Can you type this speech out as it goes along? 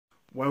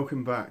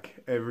Welcome back,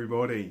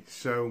 everybody.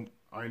 So,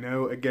 I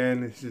know,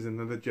 again, this is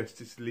another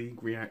Justice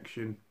League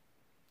reaction.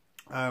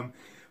 But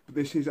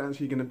this is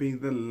actually going to be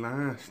the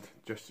last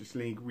Justice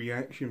League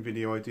reaction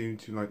video I do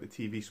to, like, the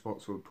TV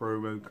spots or the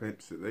promo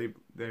clips that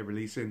they're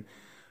releasing.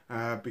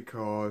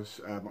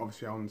 Because,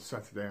 obviously, on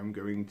Saturday I'm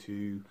going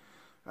to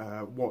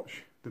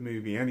watch the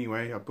movie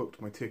anyway. I booked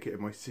my ticket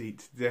and my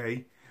seat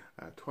today.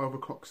 12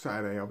 o'clock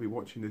Saturday, I'll be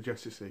watching the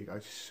Justice League. I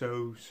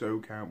so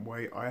can't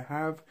wait. I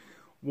have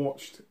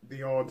watched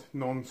the odd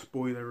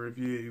non-spoiler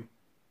review,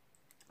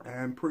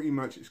 and pretty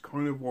much it's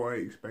kind of what I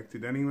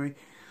expected anyway.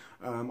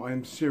 I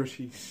am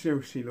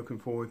seriously looking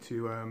forward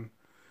to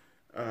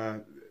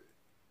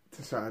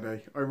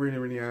Saturday. I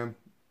really am.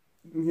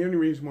 And the only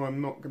reason why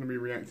I'm not going to be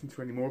reacting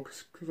to anymore,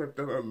 because I've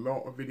done a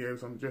lot of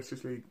videos on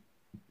Justice League,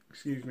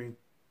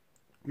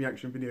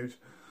 reaction videos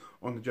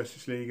on the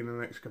Justice League in the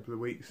next couple of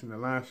weeks, and the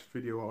last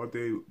video I'll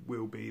do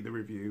will be the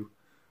review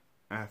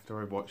after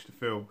I watch the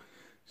film.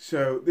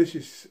 So this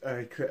is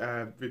a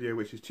video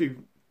which is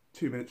 2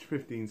 minutes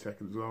 15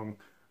 seconds long,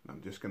 and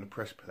I'm just going to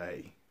press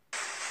play. I'm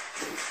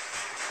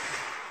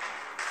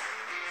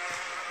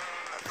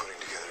putting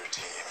together a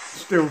team.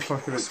 Still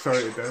fucking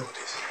excited though.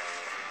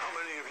 How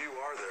many of you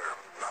are there?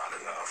 Not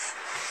enough.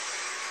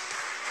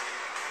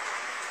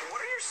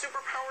 What are your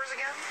superpowers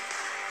again?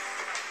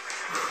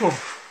 Oh.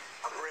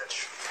 I'm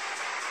rich.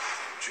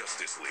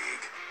 Justice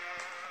League.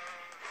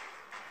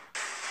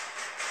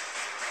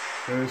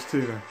 There's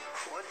two then.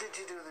 What did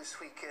you do this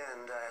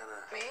weekend,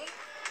 Diana? Me?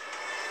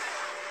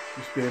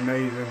 Just be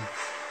amazing.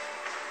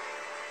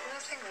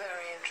 Nothing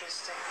very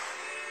interesting.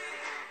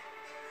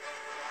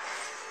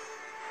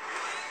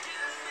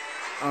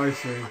 I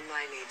see. On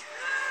my lead.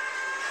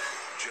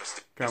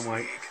 Justice Can't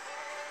wait. League.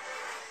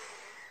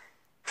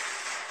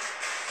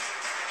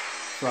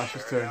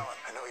 Flash's Barry turn. Allen,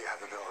 I know you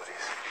have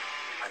abilities.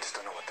 I just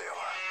don't know what they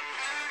are.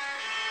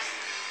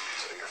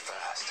 So you're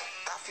fast.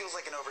 That feels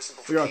like an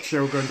oversimplification. We got a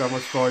chill going down my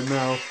spine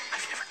now.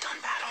 I've never done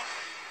battle.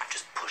 I've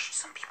just pushed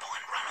some people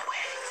and run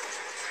away.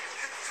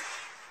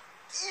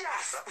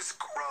 Yes! That was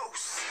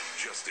gross!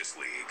 Justice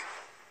League.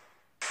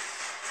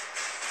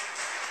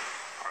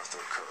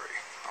 Arthur Curry,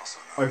 also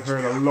known I've as heard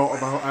a Captain lot Man.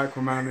 about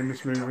Aquaman in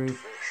this movie.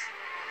 Fish.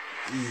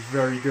 He's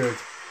very good.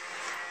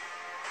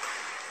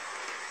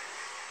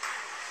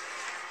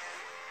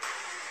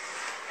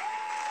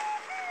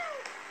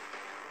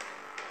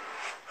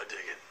 I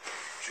dig it.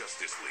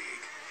 Justice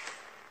League.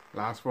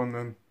 Last one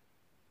then.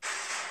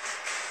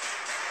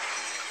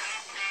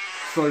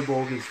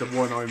 Cyborg is the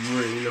one I'm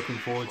really looking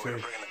forward We're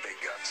to. gonna bring in the big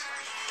guns.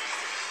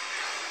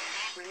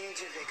 We need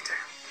you, Victor.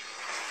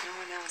 No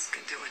one else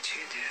can do what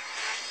you do.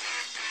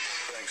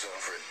 Thanks,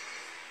 Alfred.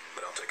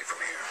 But I'll take it from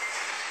here.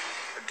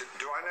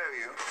 Do I know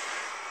you?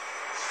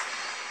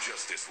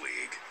 Justice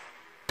League.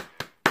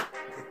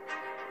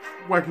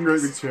 Waking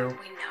great big chill.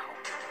 We know.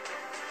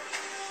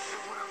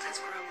 The world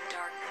has grown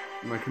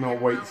darker. And I cannot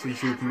wait to see We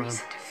have Superman.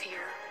 reason to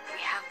fear. We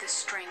have the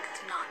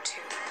strength not to.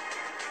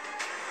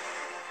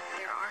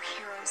 There are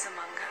heroes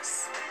among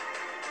us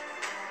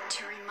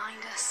to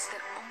remind us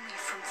that only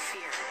from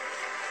fear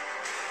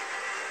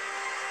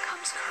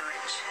comes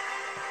courage.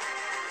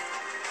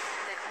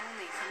 That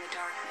only from the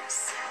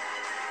darkness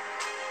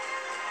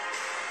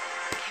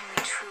can we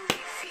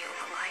truly feel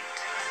the light.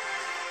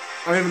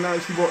 I haven't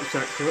actually watched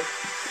that clip,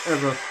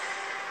 ever.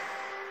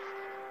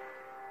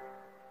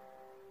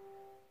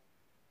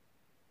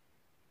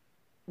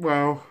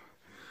 Well,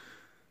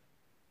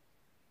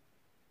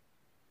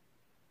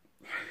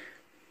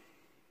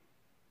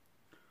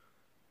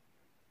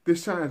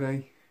 this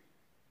Saturday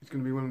is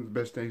going to be one of the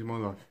best days of my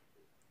life.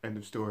 End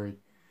of story.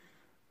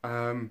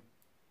 Ever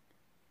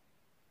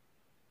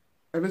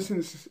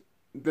since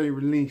they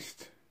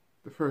released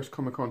the first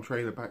Comic-Con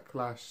trailer back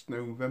last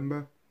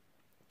November,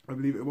 I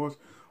believe it was,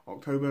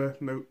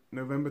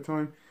 November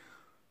time,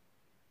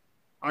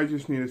 I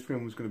just knew this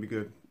film was going to be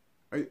good.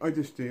 I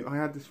just do. I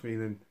had this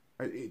feeling.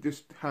 It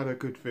just had a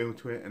good feel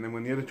to it, and then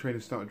when the other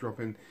trailers started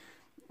dropping,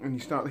 and you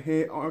start to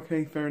hear, oh,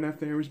 okay, fair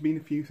enough, there has been a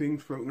few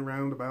things floating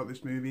around about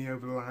this movie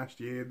over the last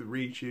year, the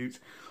reshoots.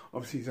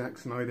 Obviously, Zack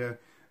Snyder,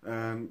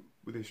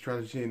 with his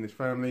tragedy in his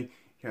family,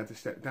 he had to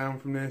step down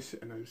from this,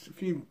 and there's a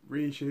few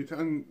reshoots,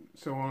 and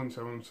so on, and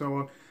so on, and so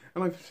on.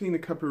 And I've seen a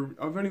couple of,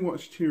 I've only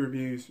watched 2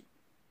 reviews,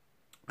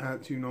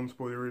 2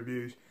 non-spoiler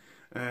reviews,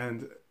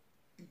 and,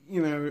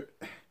 you know,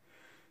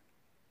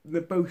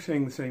 they're both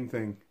saying the same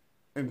thing,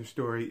 end of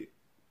story.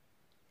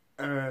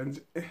 And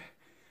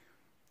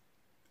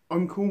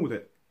I'm cool with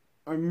it.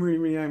 I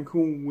really am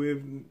cool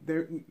with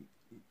their.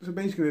 So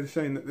basically, they're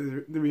saying that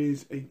there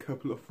is a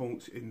couple of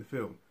faults in the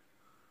film,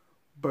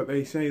 but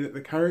they say that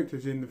the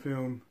characters in the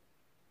film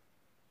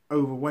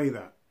overweigh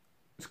that.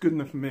 It's good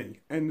enough for me.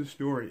 End of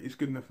story. It's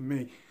good enough for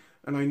me.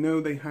 And I know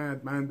they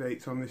had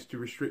mandates on this to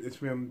restrict this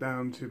film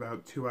down to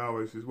about 2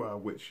 hours as well,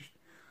 which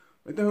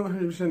I don't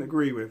 100%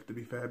 agree with, to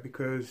be fair,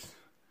 because,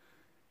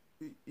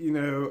 you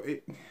know,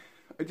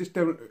 I just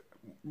don't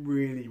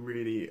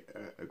really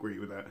agree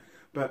with that.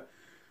 But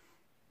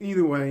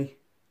either way,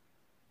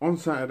 on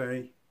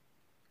Saturday,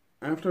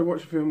 after I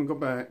watched the film and got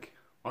back,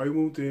 I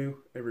will do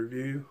a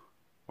review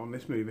on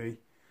this movie,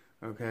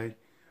 okay,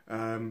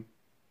 and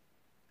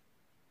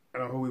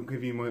I will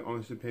give you my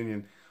honest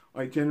opinion.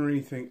 I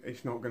generally think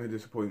it's not going to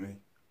disappoint me.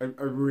 I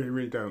really,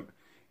 really don't.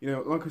 You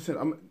know, like I said,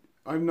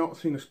 I've not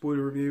seen a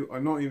spoiler review.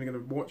 I'm not even going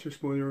to watch a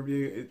spoiler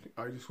review.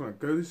 I just want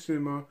to go to the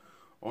cinema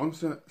on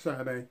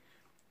Saturday,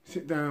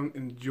 sit down,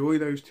 enjoy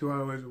those 2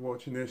 hours of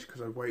watching this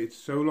because I've waited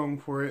so long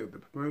for it. The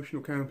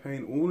promotional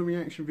campaign, all the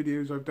reaction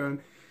videos I've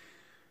done,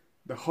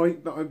 the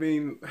hype that I've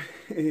been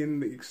in,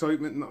 the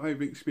excitement that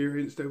I've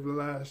experienced over the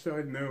last, I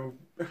don't know,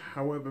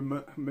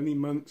 however many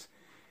months.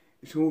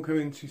 It's all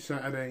coming to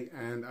Saturday,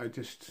 and I'm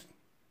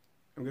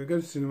going to go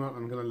to the cinema and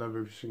I'm going to love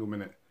every single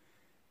minute.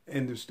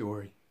 End of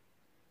story.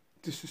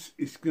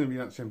 It's going to be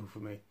that simple for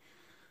me.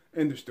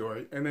 End of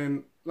story. And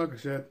then, like I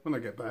said, when I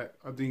get back,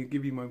 I'll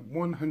give you my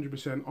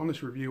 100%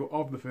 honest review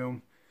of the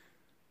film.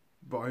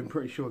 But I'm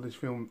pretty sure this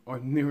film, I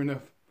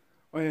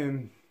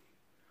am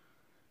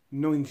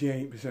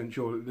 98%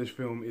 sure that this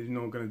film is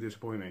not going to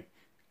disappoint me.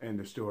 End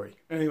of story.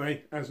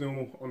 Anyway, as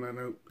normal, on that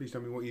note, please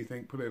tell me what you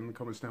think. Put it in the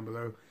comments down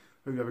below.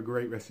 Hope you have a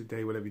great rest of the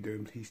day, whatever you're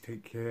doing. Please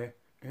take care,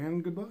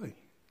 and goodbye.